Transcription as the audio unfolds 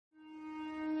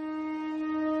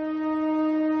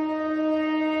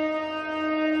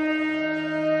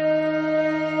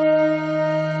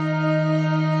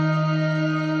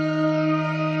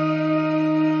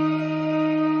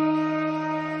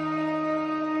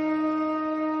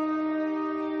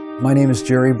My name is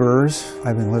Gerald Buhrz.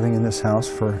 I've been living in this house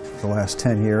for the last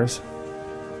 10 years.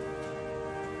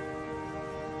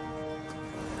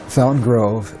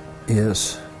 Fountaingrove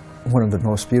is one of the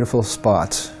most beautiful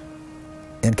spots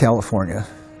in California.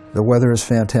 The weather is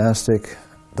fantastic,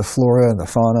 the flora and the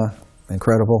fauna,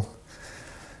 incredible.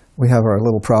 We have our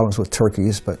little problems with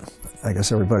turkeys, but I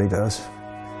guess everybody does.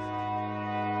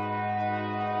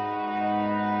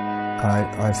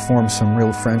 I've formed some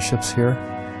real friendships here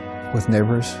with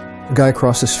neighbors. The guy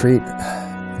across the street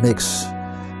makes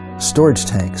storage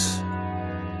tanks.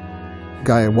 The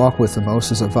guy I walk with the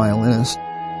most is a violinist.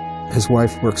 His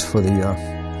wife works for the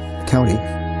county.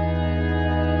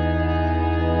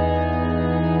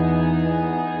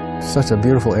 Such a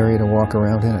beautiful area to walk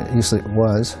around in. It usually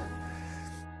was.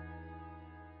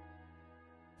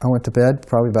 I went to bed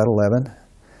probably about 11,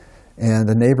 and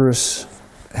the neighbors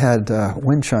had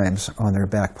wind chimes on their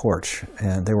back porch,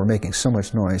 and they were making so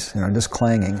much noise, just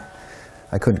clanging.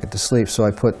 I couldn't get to sleep, so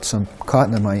I put some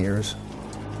cotton in my ears.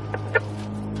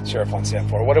 Sheriff on Santa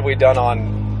Rosa, what have we done on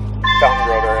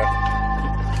Fountaingrove area?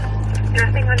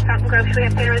 Nothing on Fountaingrove. Should we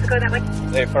have Santa Rosa go that way?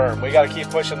 They affirm. We got to keep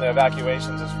pushing the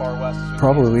evacuations as far west as we can.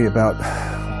 Probably about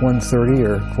 1:30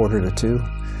 or 1:45,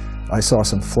 I saw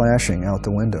some flashing out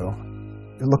the window.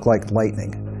 It looked like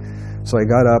lightning. So I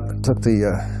got up, took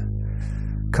the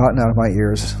cotton out of my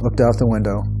ears, looked out the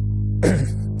window,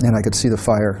 and I could see the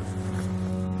fire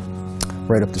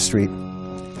right up the street.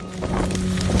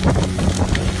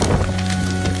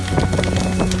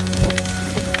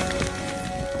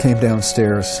 Came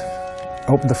downstairs,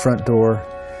 opened the front door,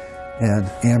 and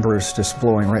embers just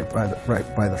blowing right by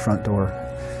the front door.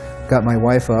 Got my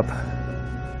wife up,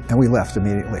 and we left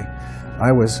immediately.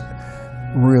 I was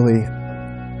really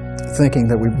thinking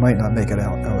that we might not make it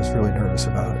out. I was really nervous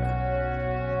about it.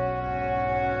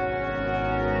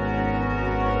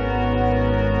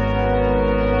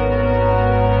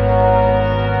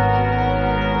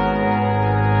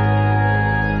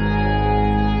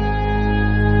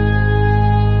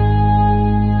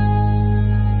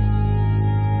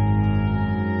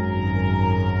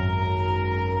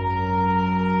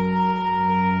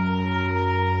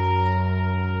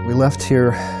 We left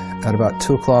here at about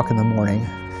 2 o'clock in the morning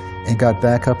and got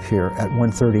back up here at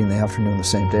 1:30 in the afternoon the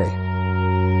same day.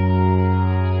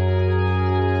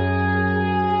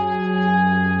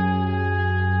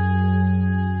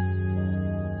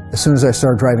 As soon as I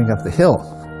started driving up the hill,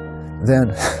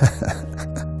 then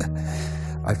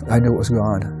I knew it was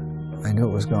gone. I knew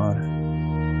it was gone.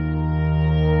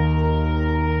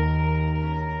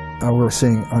 We were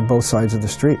seeing on both sides of the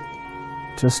street,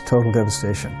 just total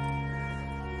devastation.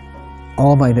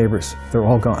 All my neighbors, they're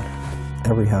all gone.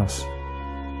 Every house.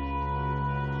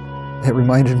 It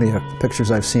reminded me of pictures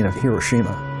I've seen of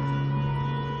Hiroshima.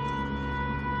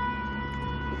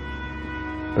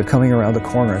 But coming around the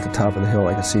corner at the top of the hill,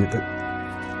 I could see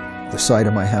the side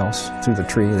of my house through the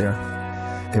tree there.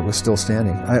 It was still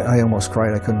standing. I almost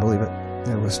cried. I couldn't believe it.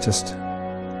 It was just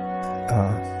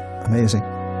amazing.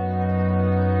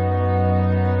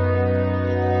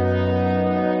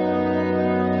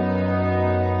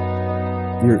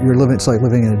 You're living, it's like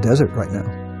living in a desert right now.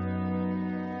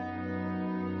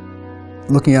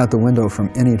 Looking out the window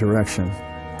from any direction,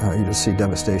 you just see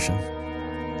devastation.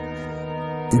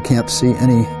 You can't see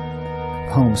any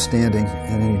home standing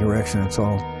in any direction. It's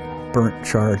all burnt,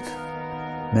 charred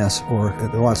mess, or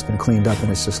a lot's been cleaned up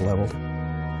and it's just leveled.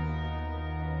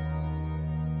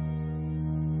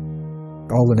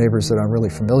 All the neighbors that I'm really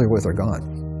familiar with are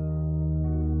gone.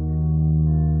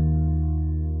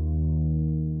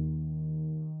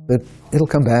 But it'll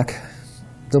come back.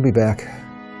 They'll be back.